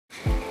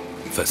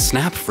For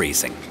snap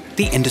freezing,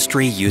 the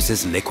industry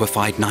uses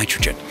liquefied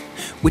nitrogen,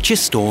 which is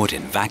stored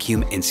in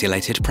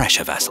vacuum-insulated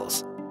pressure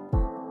vessels.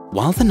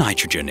 While the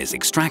nitrogen is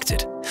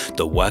extracted,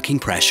 the working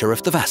pressure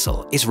of the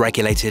vessel is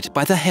regulated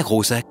by the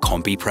HEROSE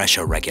Combi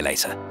Pressure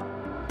Regulator.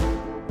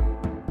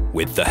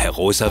 With the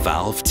HEROSE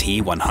valve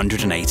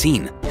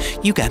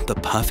T118, you get the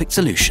perfect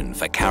solution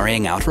for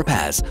carrying out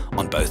repairs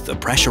on both the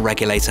pressure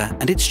regulator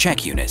and its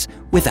check unit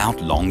without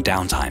long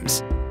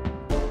downtimes.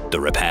 The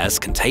repairs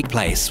can take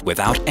place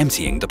without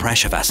emptying the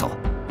pressure vessel,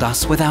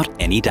 thus without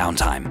any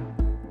downtime.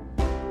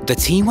 The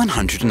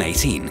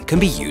T118 can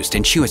be used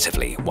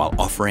intuitively while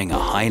offering a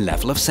high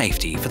level of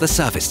safety for the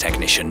service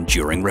technician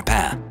during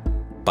repair.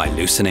 By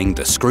loosening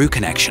the screw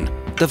connection,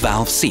 the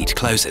valve seat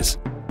closes.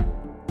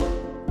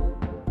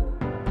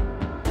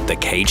 The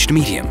caged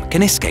medium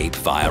can escape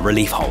via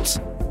relief holes.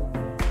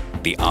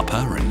 The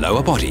upper and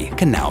lower body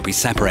can now be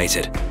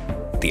separated.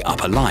 The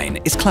upper line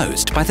is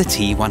closed by the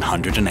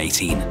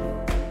T118.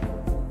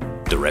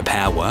 The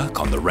repair work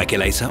on the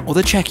regulator or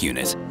the check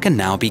unit can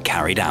now be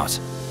carried out.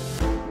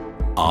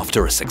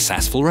 After a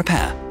successful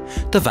repair,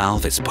 the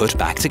valve is put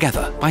back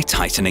together by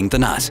tightening the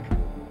nut.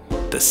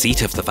 The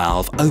seat of the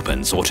valve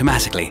opens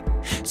automatically,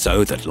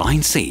 so that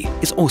line C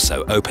is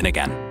also open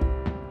again.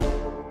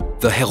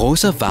 The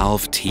HEROSE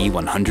valve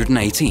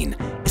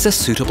T118 is a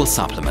suitable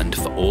supplement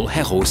for all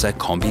HEROSE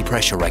Combi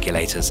Pressure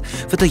Regulators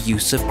for the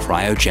use of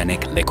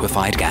cryogenic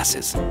liquefied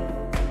gases.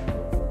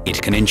 It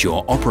can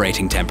endure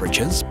operating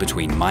temperatures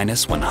between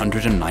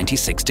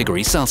 -196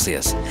 degrees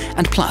Celsius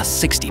and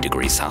 +60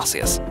 degrees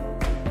Celsius.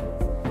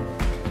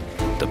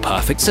 The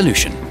perfect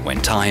solution when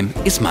time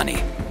is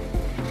money.